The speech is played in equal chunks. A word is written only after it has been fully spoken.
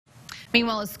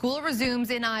Meanwhile, as school resumes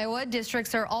in Iowa,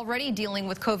 districts are already dealing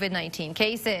with COVID-19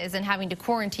 cases and having to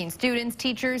quarantine students,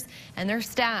 teachers, and their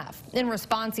staff. In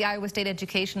response, the Iowa State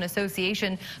Education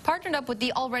Association partnered up with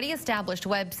the already established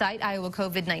website, Iowa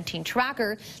COVID-19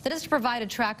 Tracker, that is to provide a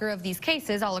tracker of these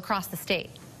cases all across the state.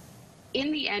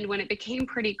 In the end, when it became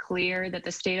pretty clear that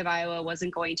the state of Iowa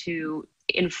wasn't going to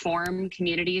inform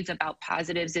communities about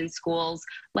positives in schools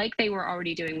like they were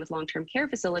already doing with long-term care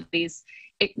facilities,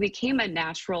 it became a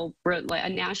national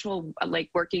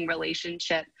working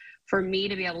relationship for me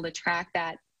to be able to track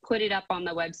that, put it up on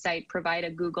the website, provide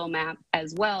a Google map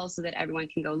as well so that everyone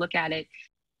can go look at it.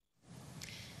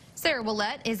 Sarah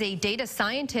Willett is a data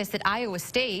scientist at Iowa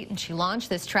State, and she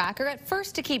launched this tracker at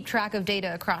first to keep track of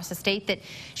data across the state that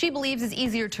she believes is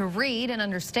easier to read and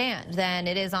understand than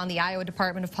it is on the Iowa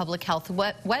Department of Public Health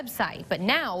website. But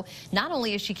now, not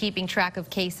only is she keeping track of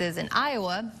cases in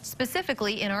Iowa,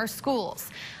 specifically in our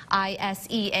schools.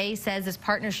 ISEA says this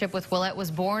partnership with Willett was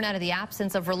born out of the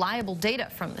absence of reliable data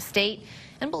from the state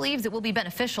and believes it will be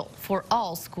beneficial for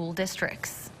all school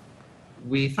districts.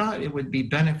 We thought it would be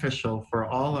beneficial for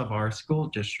all of our school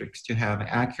districts to have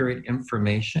accurate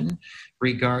information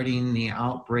regarding the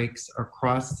outbreaks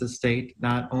across the state,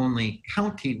 not only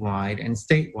county-wide and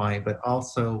statewide, but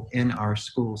also in our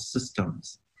school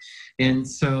systems. And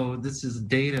so this is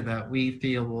data that we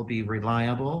feel will be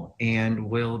reliable and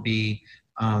will be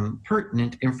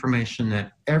pertinent information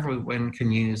that everyone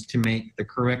can use to make the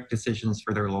correct decisions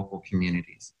for their local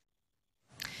communities.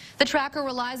 The tracker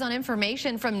relies on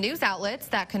information from news outlets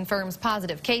that confirms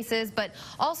positive cases, but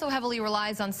also heavily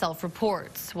relies on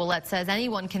self-reports. Willett says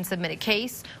anyone can submit a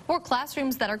case or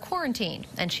classrooms that are quarantined,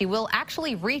 and she will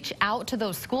actually reach out to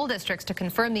those school districts to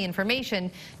confirm the information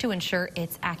to ensure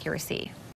its accuracy.